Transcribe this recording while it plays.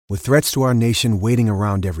With threats to our nation waiting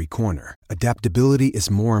around every corner, adaptability is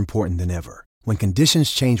more important than ever. When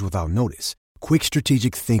conditions change without notice, quick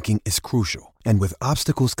strategic thinking is crucial. And with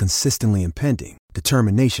obstacles consistently impending,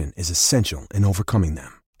 determination is essential in overcoming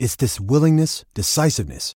them. It's this willingness,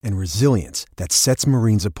 decisiveness, and resilience that sets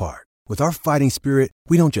Marines apart. With our fighting spirit,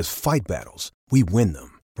 we don't just fight battles, we win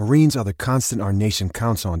them. Marines are the constant our nation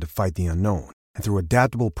counts on to fight the unknown. And through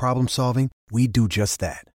adaptable problem solving, we do just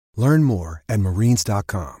that. Learn more at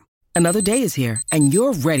marines.com. Another day is here, and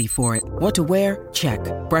you're ready for it. What to wear? Check.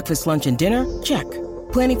 Breakfast, lunch, and dinner? Check.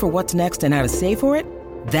 Planning for what's next and how to save for it?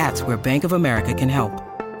 That's where Bank of America can help.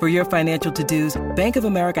 For your financial to-dos, Bank of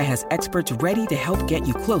America has experts ready to help get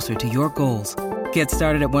you closer to your goals. Get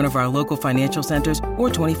started at one of our local financial centers or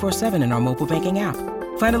 24/7 in our mobile banking app.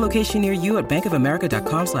 Find a location near you at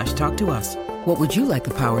bankofamerica.com/talktous. What would you like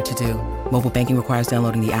the power to do? Mobile banking requires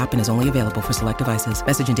downloading the app and is only available for select devices.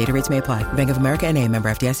 Message and data rates may apply. Bank of America N.A., member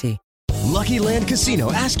FDIC. Lucky Land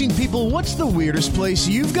Casino, asking people, what's the weirdest place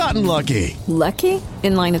you've gotten lucky? Lucky?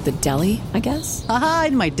 In line at the deli, I guess? Aha,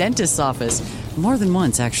 in my dentist's office. More than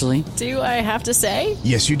once, actually. Do I have to say?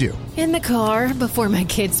 Yes, you do. In the car before my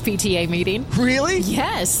kids' PTA meeting. Really?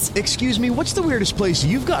 Yes. Excuse me, what's the weirdest place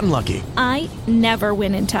you've gotten lucky? I never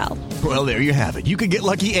win and tell. Well, there you have it. You can get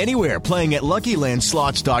lucky anywhere, playing at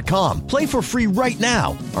LuckyLandSlots.com. Play for free right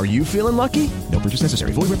now. Are you feeling lucky? No purchase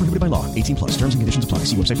necessary. Void where prohibited by law. 18+. Terms and conditions apply.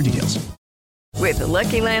 See website for details. With the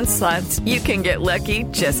Lucky Land Slots, you can get lucky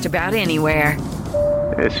just about anywhere.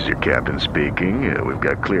 This is your captain speaking. We've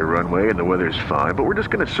got clear runway and the weather's fine, but we're just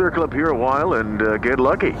going to circle up here a while and get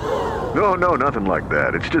lucky. No, nothing like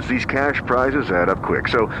that. It's just these cash prizes add up quick.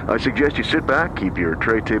 So I suggest you sit back, keep your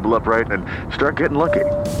tray table upright, and start getting lucky.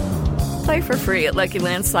 Play for free at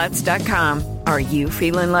LuckyLandSlots.com. Are you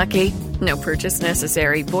feeling lucky? No purchase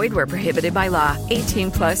necessary. Void where prohibited by law.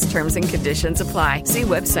 18+ terms and conditions apply. See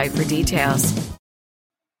website for details.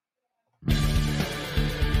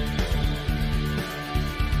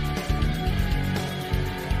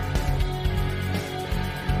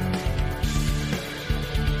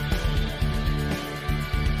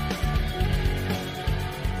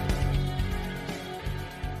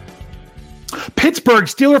 Pittsburgh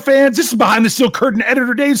Steeler fans, this is Behind the Steel Curtain.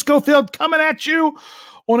 Editor Dave Schofield coming at you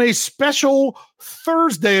on a special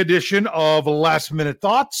Thursday edition of Last Minute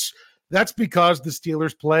Thoughts. That's because the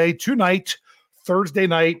Steelers play tonight, Thursday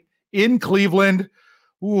night in Cleveland.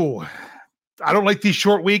 Ooh, I don't like these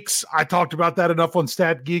short weeks. I talked about that enough on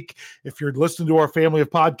Stat Geek. If you're listening to our family of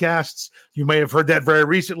podcasts, you may have heard that very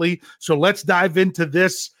recently. So let's dive into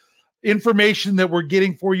this information that we're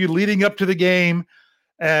getting for you leading up to the game.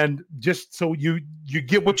 And just so you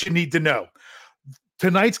get what you need to know.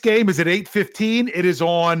 Tonight's game is at 8:15. It is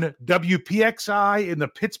on WPXI in the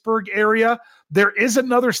Pittsburgh area. There is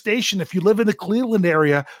another station, if you live in the Cleveland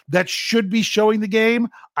area, that should be showing the game.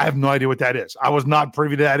 I have no idea what that is. I was not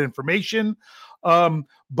privy to that information.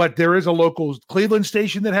 But there is a local Cleveland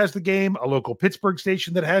station that has the game, a local Pittsburgh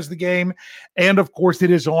station that has the game. And of course,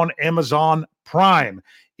 it is on Amazon Prime.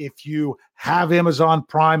 If you have Amazon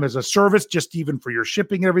Prime as a service, just even for your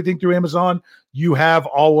shipping and everything through Amazon, you have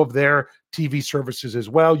all of their TV services as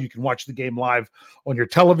well. You can watch the game live on your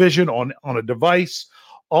television, on a device.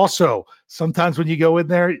 Also, sometimes when you go in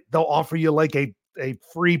there, they'll offer you like a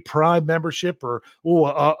free Prime membership or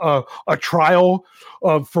a trial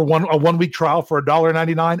for a 1 week trial for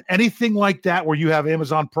 $1.99. Anything like that where you have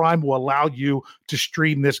Amazon Prime will allow you to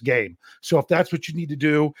stream this game. So if that's what you need to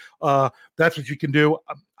do, that's what you can do.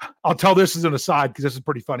 I'll tell this as an aside because this is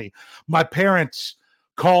pretty funny. My parents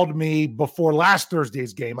called me before last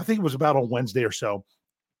Thursday's game. I think it was about on Wednesday or so.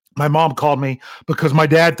 My mom called me because my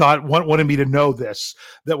dad wanted me to know this,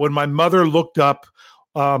 that when my mother looked up,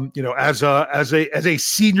 as a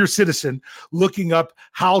senior citizen looking up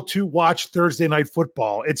how to watch Thursday night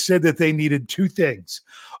football, it said that they needed two things.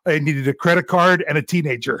 They needed a credit card and a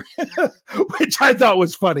teenager, which I thought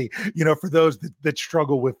was funny, for those that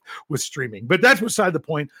struggle with streaming. But that's beside the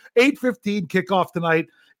point. 8:15 kickoff tonight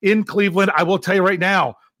in Cleveland. I will tell you right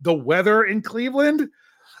now, the weather in Cleveland,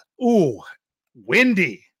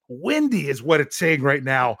 windy. Windy is what it's saying right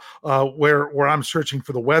now, where I'm searching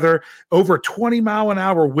for the weather. Over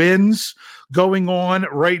 20-mile-an-hour winds going on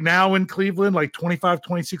right now in Cleveland, like 25,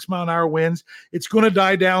 26-mile-an-hour winds. It's going to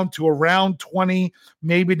die down to around 20,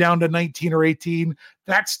 maybe down to 19 or 18.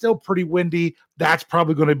 That's still pretty windy. That's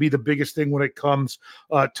probably going to be the biggest thing when it comes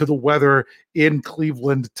to the weather in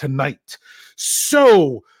Cleveland tonight.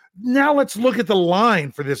 So now let's look at the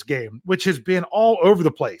line for this game, which has been all over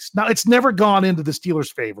the place. Now, it's never gone into the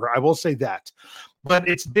Steelers' favor, I will say that. But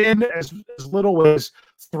it's been as little as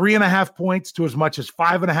 3.5 points to as much as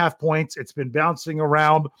 5.5 points. It's been bouncing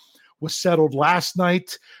around, was settled last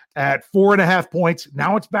night at 4.5 points.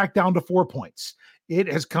 Now it's back down to 4 points. It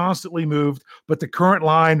has constantly moved, but the current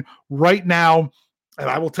line right now, and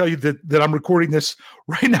I will tell you that I'm recording this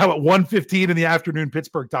right now at 1:15 in the afternoon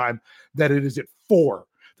Pittsburgh time, that it is at 4,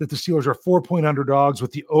 that the Steelers are 4-point underdogs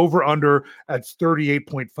with the over-under at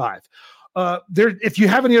 38.5. If you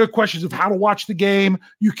have any other questions of how to watch the game,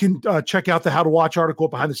 you can check out the How to Watch article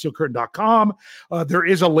at BehindTheSteelCurtain.com. There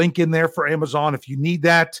is a link in there for Amazon if you need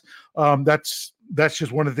that. That's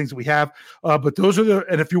just one of the things that we have. But those are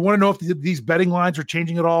and if you want to know if these betting lines are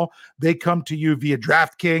changing at all, they come to you via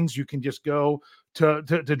DraftKings. You can just go to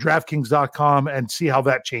DraftKings.com and see how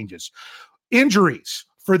that changes. Injuries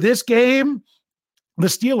for this game, the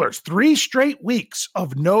Steelers, 3 straight weeks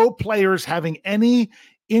of no players having any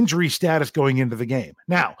injury status going into the game.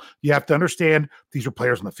 Now, you have to understand these are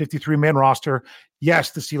players on the 53-man roster.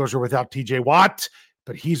 Yes, the Steelers are without TJ Watt,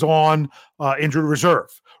 but he's on injured reserve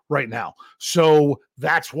right now. So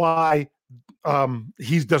that's why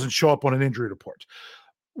he doesn't show up on an injury report.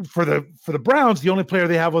 For the Browns, the only player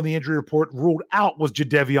they have on the injury report ruled out was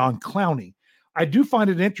Jadeveon Clowney. I do find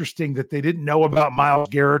it interesting that they didn't know about Myles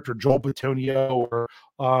Garrett or Joel Bitonio or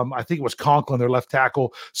I think it was Conklin, their left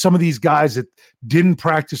tackle, some of these guys that didn't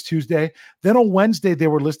practice Tuesday. Then on Wednesday, they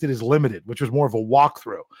were listed as limited, which was more of a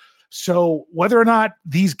walkthrough. So whether or not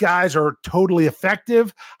these guys are totally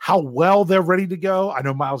effective, how well they're ready to go. I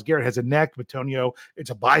know Myles Garrett has a neck, Bitonio,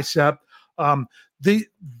 it's a bicep.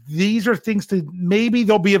 These are things that maybe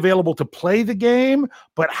they'll be available to play the game,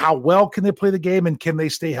 but how well can they play the game and can they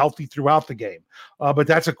stay healthy throughout the game? But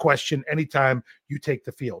that's a question anytime you take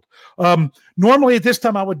the field. Normally at this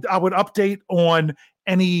time, I would update on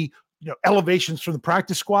any elevations from the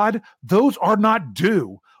practice squad. Those are not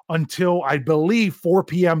due until I believe 4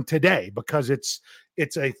 p.m. today because it's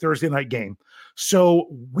a Thursday night game. So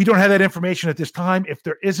we don't have that information at this time. If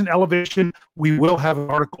there is an elevation, we will have an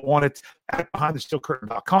article on it at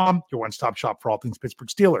BehindTheSteelCurtain.com, your one-stop shop for all things Pittsburgh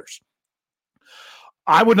Steelers.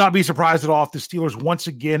 I would not be surprised at all if the Steelers once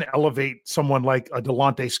again elevate someone like a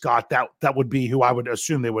Delonte Scott. That would be who I would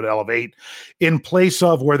assume they would elevate in place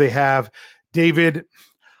of where they have David.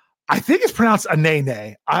 I think it's pronounced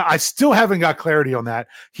Anene. I still haven't got clarity on that.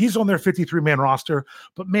 He's on their 53-man roster,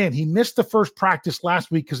 but man, he missed the first practice last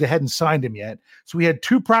week because they hadn't signed him yet. So we had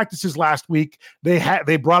 2 practices last week.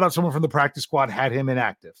 They brought out someone from the practice squad, had him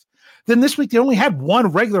inactive. Then this week they only had 1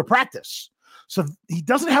 regular practice. So he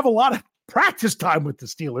doesn't have a lot of practice time with the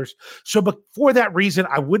Steelers. So, but for that reason,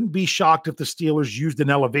 I wouldn't be shocked if the Steelers used an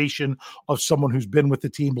elevation of someone who's been with the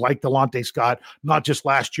team like Delonte Scott, not just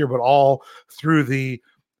last year, but all through the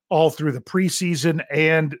preseason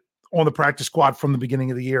and on the practice squad from the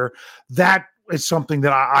beginning of the year. That is something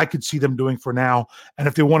that I could see them doing for now. And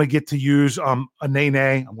if they want to get to use a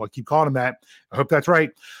Nene, I'm going to keep calling him that. I hope that's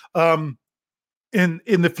right. In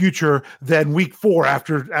the future, then week 4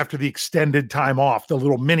 after the extended time off, the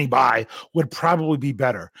little mini bye would probably be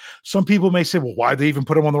better. Some people may say, well, why did they even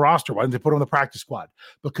put him on the roster? Why didn't they put him on the practice squad?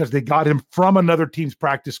 Because they got him from another team's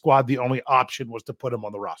practice squad. The only option was to put him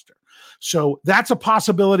on the roster. So that's a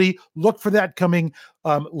possibility. Look for that coming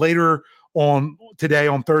later on today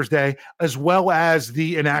on Thursday, as well as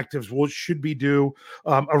the inactives should be due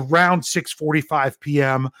around 6:45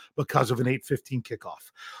 p.m. because of an 8:15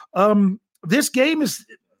 kickoff. This game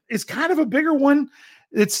is kind of a bigger one.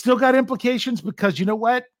 It's still got implications because you know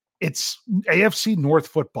what? It's AFC North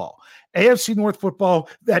football. AFC North football,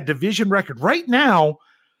 that division record right now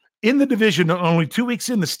in the division, only 2 weeks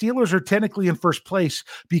in, the Steelers are technically in first place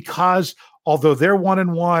because although they're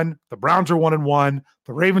 1-1, the Browns are 1-1,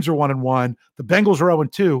 the Ravens are 1-1, the Bengals are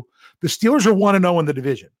 0-2, the Steelers are 1-0 in the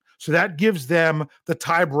division. So that gives them the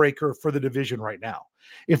tiebreaker for the division right now.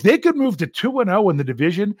 If they could move to 2-0 in the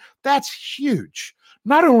division, that's huge.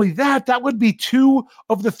 Not only that, that would be 2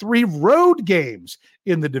 of the 3 road games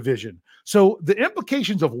in the division. So the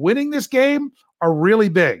implications of winning this game are really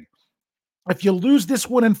big. If you lose this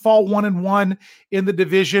one and fall 1-1 in the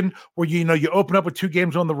division, where you open up with 2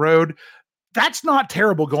 games on the road, that's not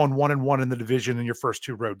terrible going 1-1 in the division in your first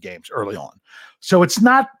 2 road games early on. So it's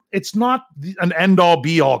not an end-all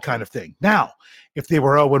be-all kind of thing. Now, if they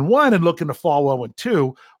were 0-1 and looking to fall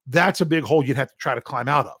 0-2, that's a big hole you'd have to try to climb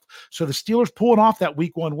out of. So the Steelers pulling off that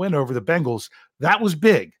week 1 win over the Bengals, that was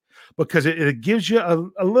big because it gives you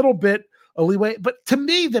a little bit of leeway. But to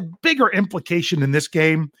me, the bigger implication in this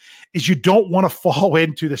game is you don't want to fall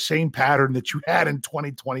into the same pattern that you had in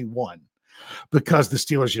 2021 because the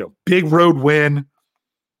Steelers, big road win.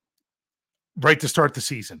 right to start the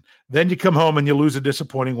season. Then you come home and you lose a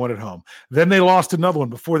disappointing one at home. Then they lost another one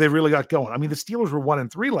before they really got going. I mean, the Steelers were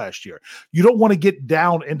 1-3 last year. You don't want to get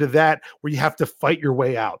down into that where you have to fight your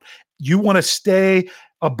way out. You want to stay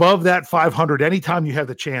above that 500 anytime you have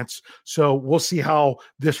the chance. So we'll see how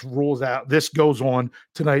this goes on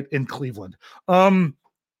tonight in Cleveland.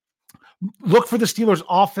 Look for the Steelers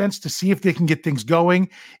offense to see if they can get things going.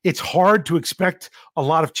 It's hard to expect a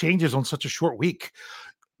lot of changes on such a short week.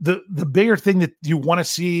 The bigger thing that you want to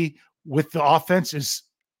see with the offense is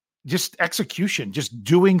just execution, just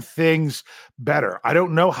doing things better. I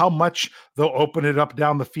don't know how much they'll open it up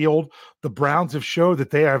down the field. The Browns have showed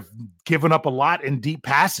that they have given up a lot in deep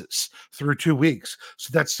passes through 2 weeks. So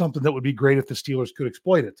that's something that would be great if the Steelers could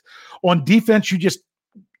exploit it. On defense,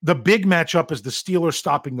 the big matchup is the Steelers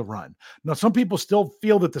stopping the run. Now, some people still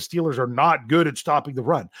feel that the Steelers are not good at stopping the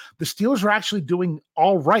run. The Steelers are actually doing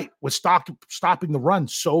all right with stopping the run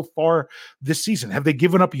so far this season. Have they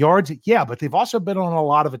given up yards? Yeah, but they've also been on a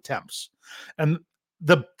lot of attempts. And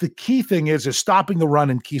the key thing is stopping the run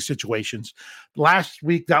in key situations. Last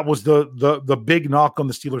week, that was the big knock on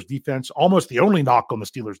the Steelers defense. Almost the only knock on the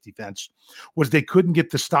Steelers defense was they couldn't get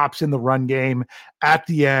the stops in the run game at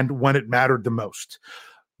the end when it mattered the most.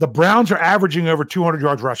 The Browns are averaging over 200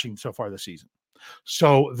 yards rushing so far this season.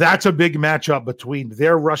 So that's a big matchup between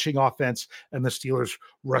their rushing offense and the Steelers'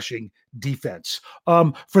 rushing defense.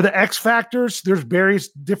 For the X factors, there's various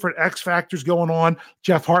different X factors going on.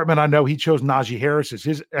 Jeff Hartman, I know he chose Najee Harris as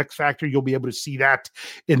his X factor. You'll be able to see that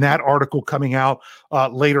in that article coming out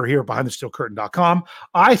later here at BehindTheSteelCurtain.com.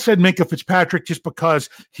 I said Minkah Fitzpatrick just because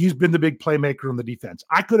he's been the big playmaker on the defense.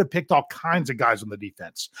 I could have picked all kinds of guys on the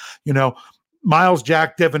defense. Miles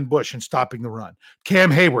Jack, Devin Bush, and stopping the run.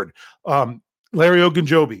 Cam Hayward, Larry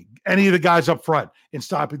Ogunjobi, any of the guys up front in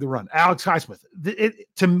stopping the run. Alex Highsmith.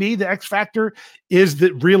 To me, the X factor is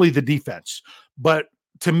really the defense. But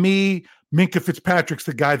to me, Minkah Fitzpatrick's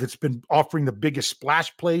the guy that's been offering the biggest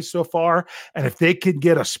splash plays so far. And if they could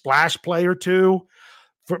get a splash play or two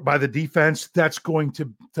by the defense, that's going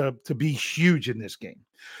to be huge in this game.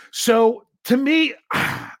 So to me,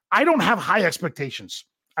 I don't have high expectations.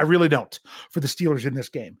 I really don't for the Steelers in this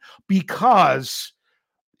game because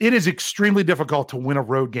it is extremely difficult to win a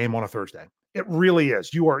road game on a Thursday. It really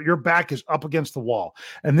is. Your back is up against the wall.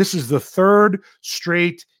 And this is the third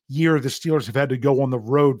straight year the Steelers have had to go on the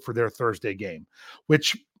road for their Thursday game,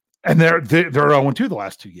 and they're 0-2 the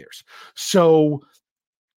last 2 years. So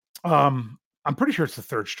I'm pretty sure it's the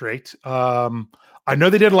third straight. I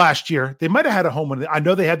know they did last year. They might have had a home one. I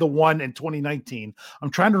know they had the one in 2019.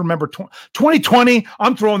 I'm trying to remember 2020.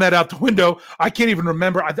 I'm throwing that out the window. I can't even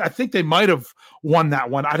remember. I think they might have won that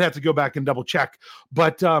one. I'd have to go back and double check.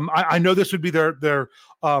 But I know this would be their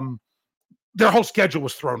whole schedule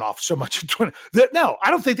was thrown off so much. No,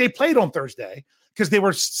 I don't think they played on Thursday because they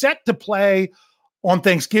were set to play on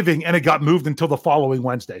Thanksgiving, and it got moved until the following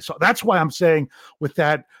Wednesday. So that's why I'm saying with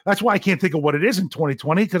that, that's why I can't think of what it is in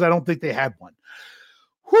 2020 because I don't think they had one.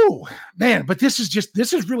 Whew, man, but this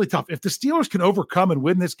is really tough. If the Steelers can overcome and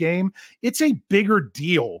win this game, it's a bigger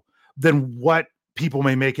deal than what people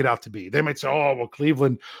may make it out to be. They might say, oh, well,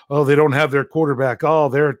 Cleveland, oh, they don't have their quarterback. Oh,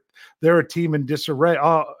 they're a team in disarray.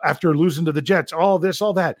 Oh, after losing to the Jets, all this,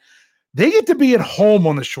 all that. They get to be at home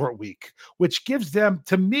on the short week, which gives them,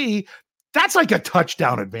 to me, that's like a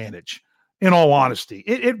touchdown advantage, in all honesty.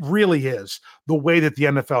 It really is the way that the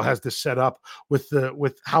NFL has this set up with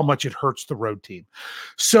how much it hurts the road team.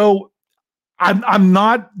 So I'm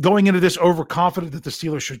not going into this overconfident that the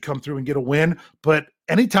Steelers should come through and get a win, but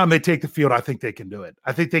anytime they take the field, I think they can do it.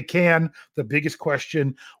 I think they can. The biggest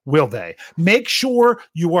question, will they? Make sure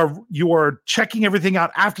you are checking everything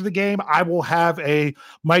out after the game. I will have a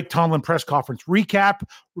Mike Tomlin press conference recap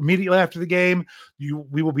immediately after the game.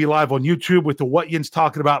 We will be live on YouTube with the What Yin's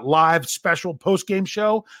Talking About live special post-game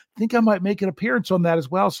show. I think I might make an appearance on that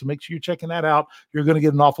as well, so make sure you're checking that out. You're going to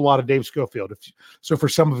get an awful lot of Dave Schofield. So for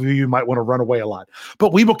some of you might want to run away a lot.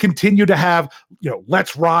 But we will continue to have,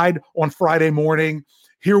 Let's Ride on Friday morning.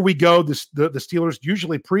 Here we go. The Steelers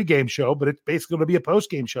usually pregame show, but it's basically going to be a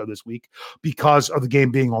postgame show this week because of the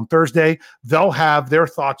game being on Thursday. They'll have their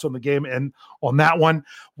thoughts on the game and on that one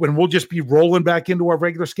when we'll just be rolling back into our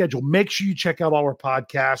regular schedule. Make sure you check out all our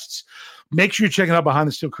podcasts. Make sure you're checking out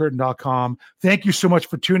BehindTheSteelCurtain.com. Thank you so much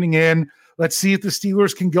for tuning in. Let's see if the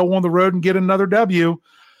Steelers can go on the road and get another W.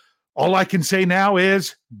 All I can say now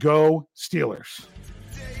is go Steelers.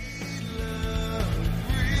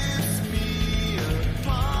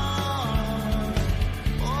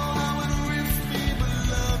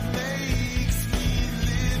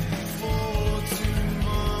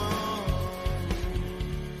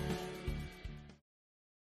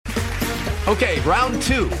 Okay, round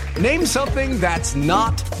two. Name something that's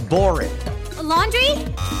not boring. A laundry?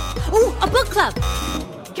 Ooh, a book club.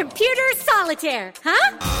 Computer solitaire,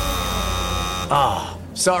 huh? Ah,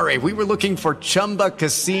 oh, sorry, we were looking for Chumba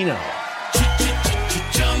Casino.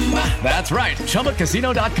 That's right,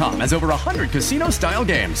 ChumbaCasino.com has over 100 casino-style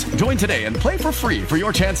games. Join today and play for free for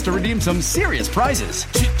your chance to redeem some serious prizes.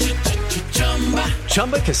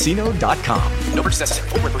 ChumbaCasino.com. No purchase necessary.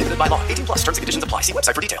 Void where prohibited by law. 18 plus terms and conditions apply. See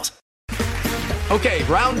website for details. Okay,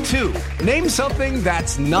 round two. Name something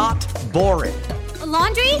that's not boring. A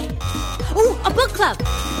laundry? Ooh, a book club.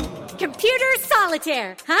 Computer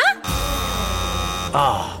solitaire, huh?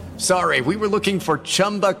 Ah, oh, sorry, we were looking for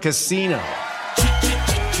Chumba Casino.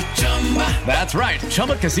 That's right,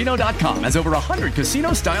 ChumbaCasino.com has over 100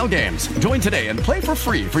 casino-style games. Join today and play for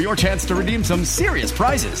free for your chance to redeem some serious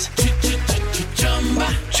prizes.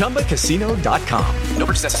 ChumbaCasino.com. No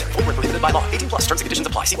purchase necessary. Void where prohibited by law. 18 plus terms and conditions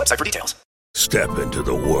apply. See website for details. Step into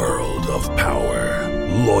the world of power,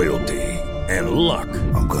 loyalty, and luck.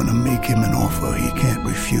 I'm gonna make him an offer he can't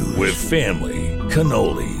refuse. With family,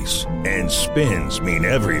 cannolis, and spins mean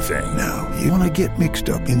everything. Now, you wanna get mixed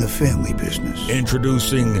up in the family business.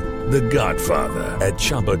 Introducing The Godfather at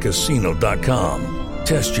ChumbaCasino.com.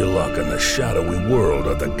 Test your luck in the shadowy world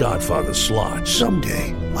of The Godfather slot.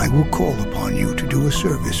 Someday, I will call upon you to do a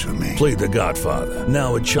service for me. Play The Godfather,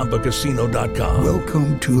 now at ChumbaCasino.com.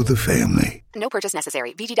 Welcome to the family. No purchase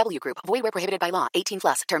necessary. VGW Group. Void where prohibited by law. 18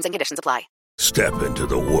 plus. Terms and conditions apply. Step into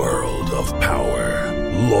the world of power,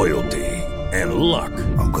 loyalty, and luck.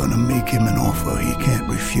 I'm gonna make him an offer he can't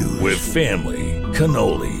refuse. With family,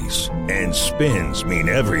 cannolis, and spins mean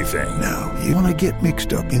everything. Now, you wanna get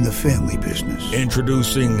mixed up in the family business.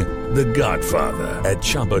 Introducing The Godfather at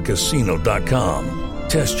ChumbaCasino.com.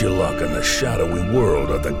 Test your luck in the shadowy world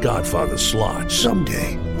of The Godfather slot.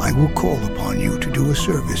 Someday, I will call upon you to do a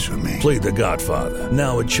service for me. Play The Godfather,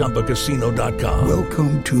 now at ChumbaCasino.com.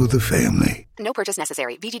 Welcome to the family. No purchase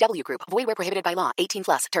necessary. VGW Group. Void where prohibited by law. 18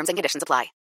 plus. Terms and conditions apply.